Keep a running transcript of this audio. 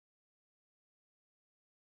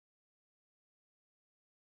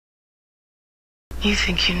You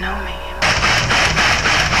think you know me?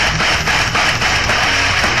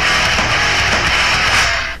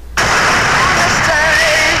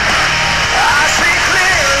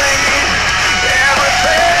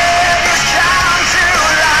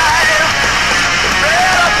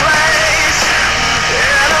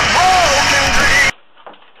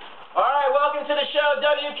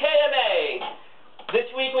 WKMA. This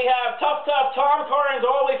week we have Tough Tom Carnes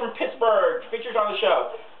all the way from Pittsburgh featured on the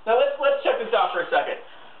show. Now let's check this out for a second.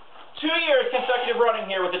 2 years consecutive running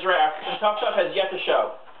here with the draft, and Tough has yet to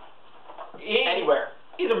show. Anywhere.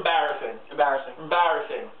 He's embarrassing. Embarrassing.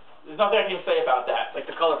 There's nothing I can even say about that. Like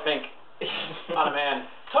the color pink on a man.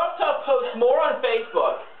 Tough posts more on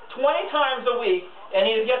Facebook 20 times a week, and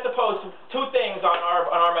he has yet to post 2 things on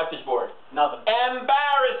our message board. Nothing.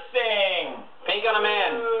 Embarrassing. Pink on a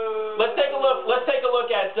man. Let's take a look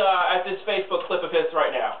at this Facebook clip of his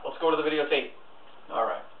right now. Let's go to the videotape. All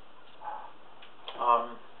right.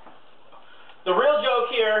 The real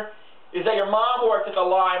joke here is that your mom works at the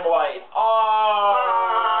Limelight. Oh.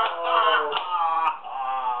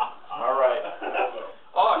 All right.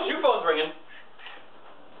 Oh, shoe phone's ringing.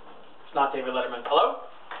 It's not David Letterman. Hello?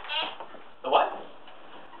 The what?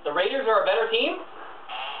 The Raiders are a better team?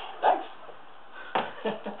 Thanks.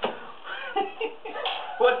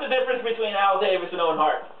 What's the difference between Al Davis and Owen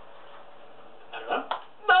Hart? I don't know.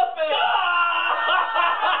 Nothing!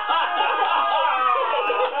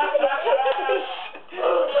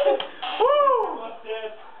 Woo!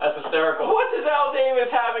 That's hysterical. What does Al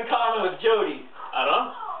Davis have in common with Jody? I don't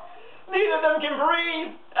know. Neither of them can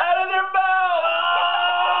breathe out of their mouth!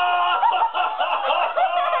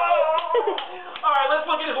 Alright, let's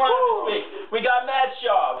look at his lineup this week. We got Matt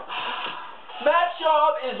Schaub. Matt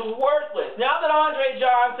Schaub is worthless. Now that Andre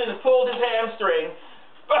Johnson has pulled his hamstring,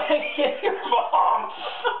 your mom.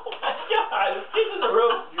 Oh my God, this is the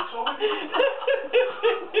room. You told me.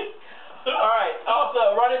 All right.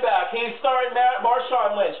 Also, running back, he's starring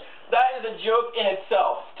Marshawn Lynch. That is a joke in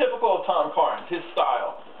itself. Typical of Tom Carnes, his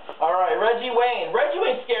style. All right, Reggie Wayne. Reggie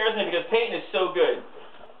Wayne scares me because Peyton is so good.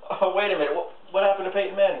 Oh, wait a minute. What happened to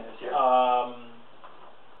Peyton Manning this year?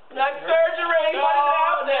 Neck surgery! What is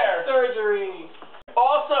out there? Surgery.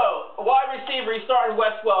 Also, wide receiver, he's starting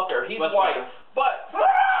Wes Welker. He's white.